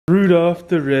Rudolph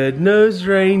the red-nosed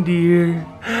reindeer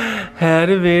had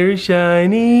a very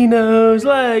shiny nose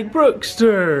like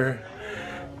Brookster.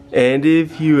 And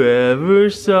if you ever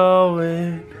saw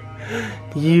it,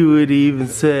 you would even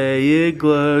say it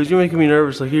glows. You're making me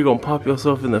nervous, like you're gonna pop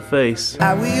yourself in the face.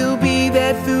 I will be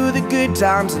there through the good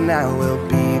times, and I will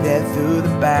be there through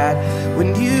the bad.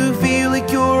 When you feel like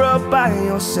you're all by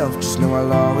yourself, just know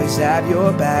I'll always have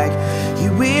your back.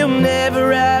 You will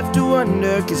never have to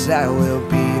wonder, cause I will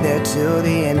be there till the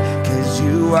end. Cause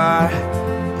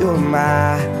you're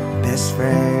my best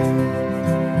friend.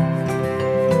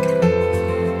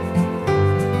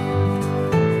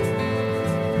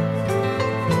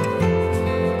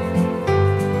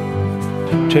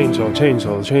 Chainsaw,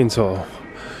 chainsaw, chainsaw.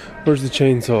 Where's the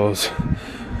chainsaws?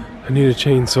 I need a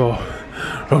chainsaw.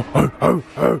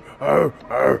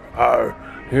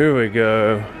 Here we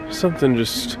go. Something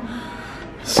just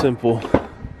simple.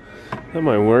 That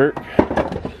might work.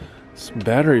 It's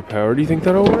battery powered. Do you think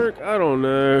that'll work? I don't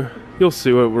know. You'll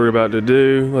see what we're about to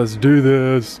do. Let's do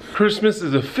this. Christmas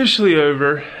is officially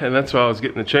over, and that's why I was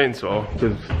getting the chainsaw,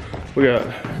 because we got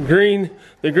green.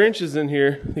 The Grinch is in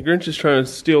here. The Grinch is trying to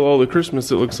steal all the Christmas,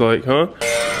 it looks like, huh?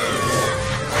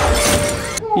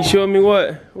 You showing me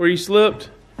what? Where you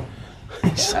slipped?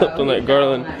 You slipped on that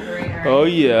garland. Oh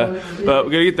yeah. But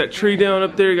we gotta get that tree down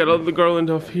up there. Got all the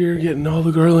garland off here. Getting all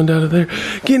the garland out of there.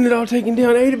 Getting it all taken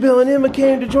down. Ada, Bill, and Emma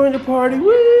came to join the party.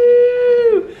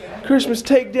 Woo! Christmas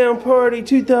takedown party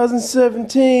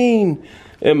 2017.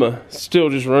 Emma still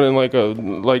just running like a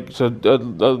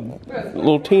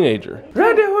little teenager.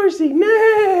 Ride that horsey,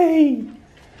 nay!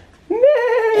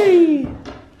 Nay!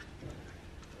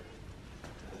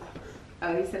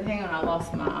 Oh, he said, hang on, I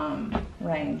lost my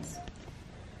reins.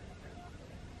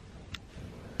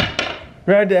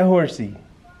 Ride that horsey.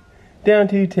 Down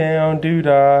to town,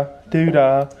 doo-dah,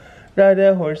 doo-dah. Ride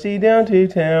that horsey down to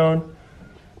town.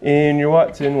 In your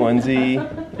Watson onesie.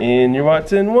 In your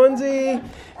Watson onesie.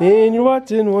 In your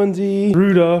Watson onesie.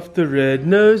 Rudolph the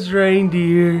red-nosed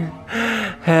reindeer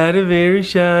had a very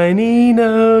shiny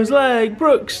nose like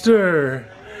Brookster.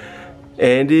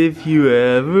 And if you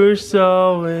ever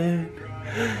saw it,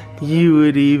 you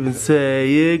would even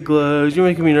say it glows. You're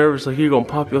making me nervous, like you're gonna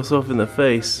pop yourself in the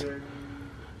face.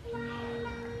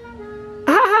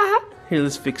 Here,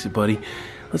 let's fix it, buddy.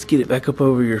 Let's get it back up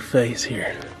over your face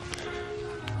here.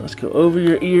 Let's go over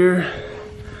your ear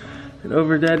and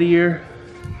over that ear.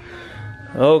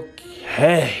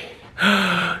 Okay.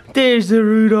 There's the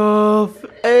Rudolph.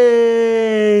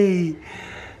 Hey.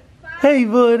 Hey,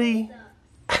 buddy.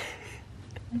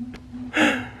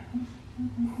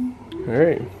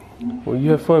 Alright. Well,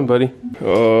 you have fun, buddy.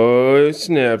 Oh,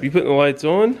 snap. You putting the lights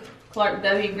on? Clark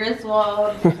W.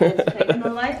 Griswold is taking the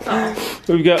lights off.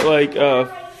 We've got like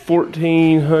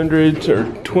 1400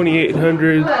 or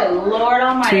 2800. Good Lord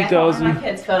Almighty! 2000. My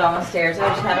kids fell down the stairs. I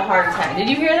just had a heart attack. Did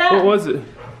you hear that? What was it?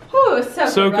 Whew, it was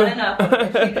Soka running Soka?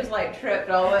 up. She just like tripped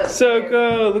all over.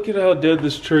 Soka, look at how dead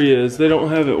this tree is. They don't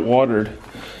have it watered,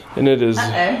 and it is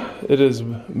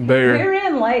bare. Who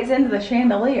ran lights into the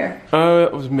chandelier? Oh,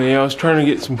 that was me. I was trying to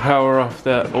get some power off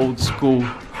that old school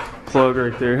plug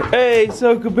right there. Hey,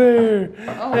 Soka Bear.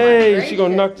 Oh, hey, she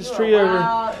gonna knock this tree over.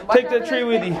 Wow. Take that tree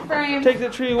with you. Take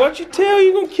that tree. Watch your tail.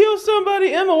 You're gonna kill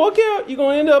somebody. Emma, walk out. You're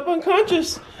gonna end up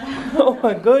unconscious. Oh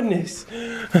my goodness.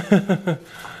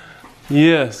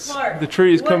 Yes, Clark, the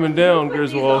tree is coming down,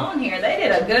 Griswold. On here. They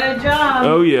did a good job.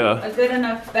 Oh yeah. A good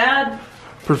enough, bad.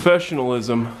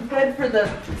 Professionalism. Good for the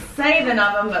saving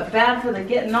of them, but bad for the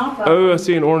getting off of them. Oh, I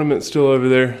see an ornament still over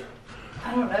there.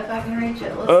 I don't know if I can reach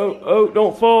it. Let's see. Oh,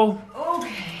 don't fall.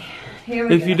 Okay. Here we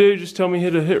go. If you do, just tell me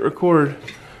hit record.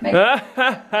 Make sure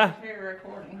you're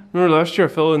recording. Remember last year I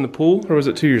fell in the pool? Or was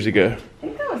it 2 years ago? I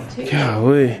think that was 2 years.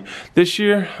 Golly. This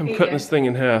year, I'm cutting this thing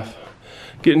in half.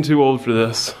 Getting too old for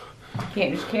this. You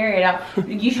can't just carry it out.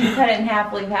 You should cut it in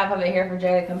half, leave half of it here for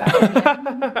Jay to come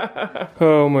back.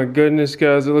 Oh my goodness,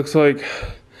 guys. It looks like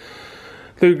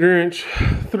the Grinch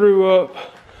threw up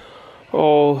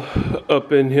all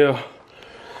up in here.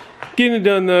 Getting it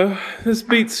done though. This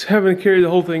beats having to carry the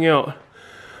whole thing out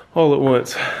all at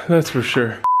once. That's for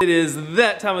sure. It is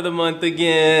that time of the month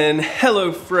again.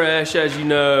 HelloFresh, as you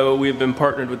know, we've been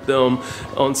partnered with them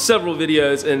on several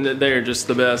videos and they're just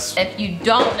the best. If you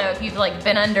don't know, if you've like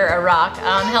been under a rock,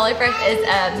 HelloFresh is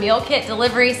a meal kit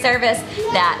delivery service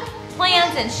that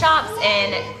plans and shops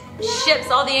and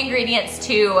ships all the ingredients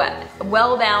to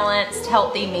well-balanced,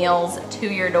 healthy meals to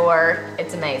your door.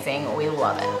 It's amazing. We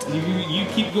love it. You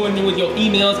keep going in with your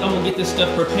emails. I'm gonna get this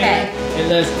stuff prepared and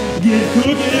let's get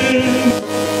cooking.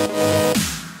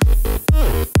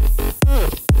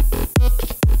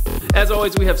 As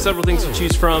always, we have several things to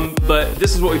choose from, but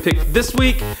this is what we picked this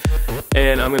week.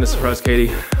 And I'm gonna surprise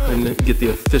Katie and get the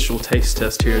official taste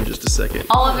test here in just a second.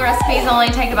 All of the recipes only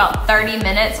take about 30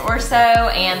 minutes or so,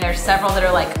 and there's several that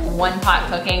are like one pot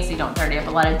cooking, so you don't dirty up a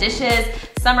lot of dishes.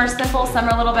 Some are simple, some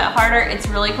are a little bit harder. It's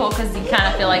really cool because you kind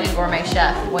of feel like a gourmet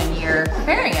chef when you're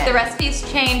preparing it. The recipes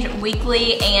change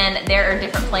weekly, and there are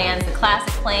different plans. The classic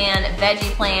plan,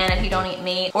 veggie plan if you don't eat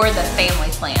meat, or the family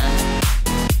plan.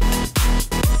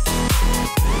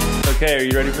 Okay, are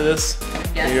you ready for this?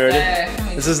 Yes, are you ready?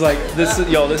 sir. This is like,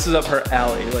 y'all, this is up her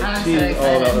alley. Like, I'm she's so all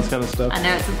excited. about this kind of stuff. I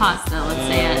know it's a pasta. Let's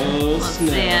see it. Let's see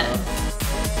it.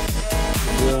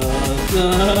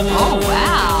 Oh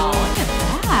wow, look at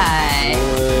that.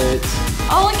 What?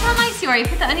 Oh, look how nice you are. You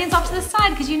put the onions off to the side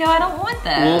because you know I don't want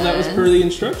those. Well, that was per the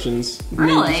instructions.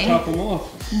 Really? Just top them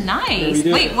off. Nice.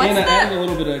 Wait, what's and I added a the?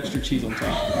 little bit of extra cheese on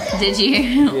top. Did you?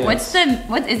 Yes. What's the?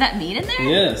 What is that meat in there?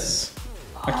 Yes.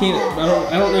 I can't. I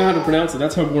don't know how to pronounce it.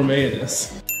 That's how gourmet it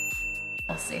is.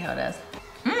 Let's see how it is.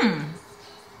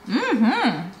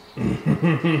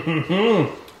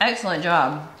 Excellent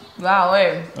job. Wow,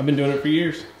 wait. I've been doing it for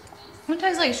years. It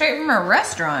tastes like straight from a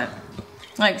restaurant.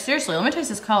 Like seriously, let me taste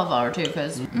this cauliflower too,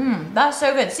 because that's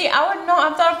so good. See, I would not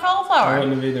have thought of cauliflower. I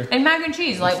wouldn't have either. And mac and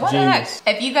cheese, like what Genius. the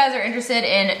heck? If you guys are interested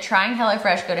in trying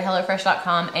HelloFresh, go to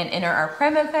HelloFresh.com and enter our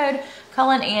promo code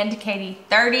Cullen and Katie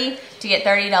 30 to get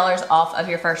 $30 off of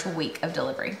your first week of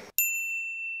delivery.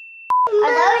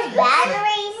 Are those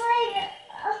batteries?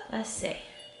 Let's see.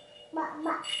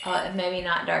 Oh, maybe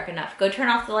not dark enough. Go turn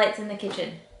off the lights in the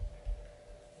kitchen.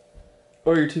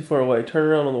 Or you're too far away. Turn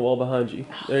around on the wall behind you.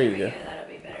 There you go. Yeah, that'll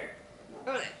be better.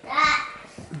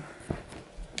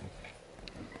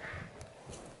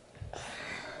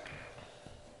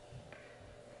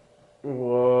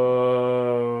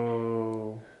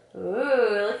 Whoa. Ooh,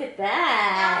 look at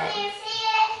that. Can you see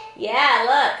it? Yeah,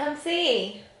 look, come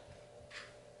see.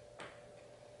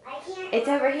 I can't. It's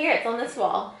over here, it's on this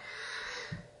wall.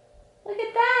 Look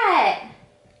at that.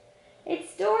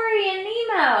 It's Dory and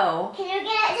Nemo. Can you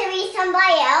get it to be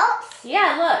somebody else?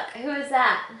 Yeah, look, who is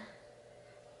that?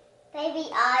 Baby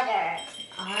Otter.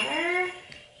 Otter?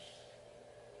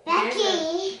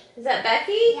 Becky. Is that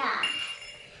Becky? Yeah.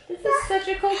 This is such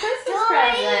a cool Christmas Dory.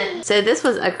 present. So this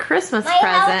was a Christmas Wait,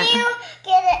 how present. do you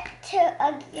get it to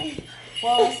a...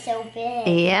 Well, it's so big.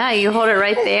 Yeah, you hold it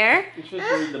right there. You're supposed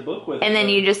to read the book with And then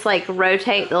you just like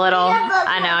rotate the little, Read a book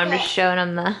I know, I'm with just it. showing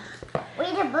them the,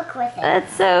 Read a book with it.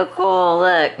 that's so cool,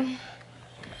 look.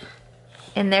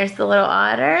 And there's the little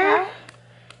otter.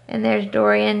 And there's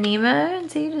Dory and Nemo. And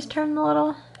so you just turn the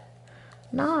little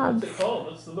knobs. What's it called?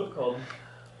 What's the book called?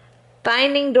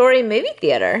 Finding Dory Movie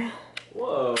Theater.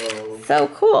 Whoa. So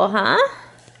cool, huh?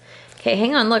 Okay,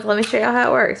 hang on, look, let me show you how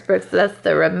it works, Brooks. That's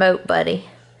the remote, buddy.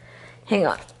 Hang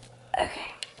on.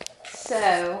 Okay. So.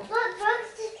 Look,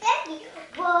 Brooks is Becky.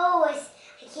 Whoa, I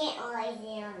can't really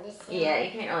see on this. Yeah,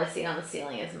 you can't really see on the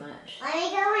ceiling as much. Let me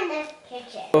go in the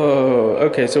kitchen. Oh,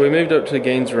 okay, so we moved up to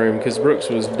Gaines' room because Brooks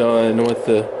was done with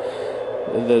the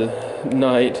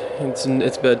night.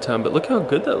 It's bedtime, but look how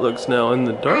good that looks now in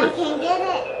the I dark. can get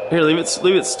it. Here, leave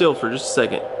it still for just a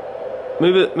second.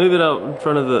 Move it out in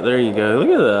front of the, there you go. Look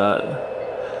at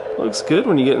that. Looks good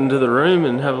when you get into the room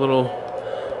and have a little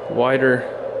wider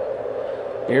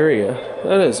area.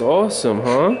 That is awesome, huh?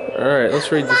 All right,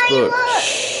 let's read this book. Oh,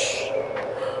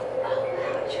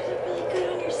 wow, it shows up really good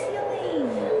on your ceiling.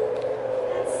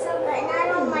 That's so But not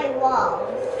on my wall.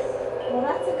 Well,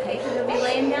 that's okay, because it'll be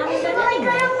laying down in It's bed really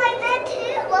anyway. good on my bed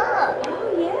too. Look. Oh,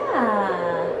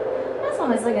 yeah. That's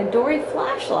almost like a Dory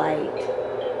flashlight.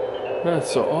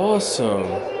 That's so awesome. I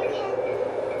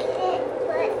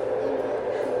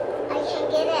can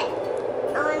get it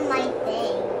on my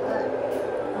thing. Look.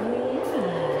 Oh,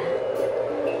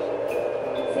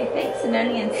 yeah. Say thanks to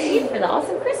Noni and Steve for the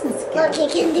awesome Christmas gift. Look, you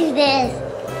can do this.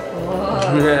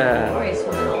 Whoa. Yeah. Dory's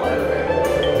swimming all over.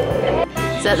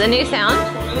 Is that the new sound?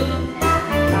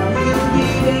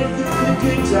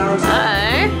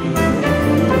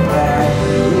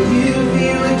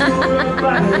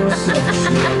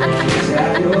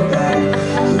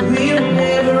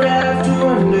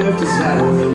 Uh-oh.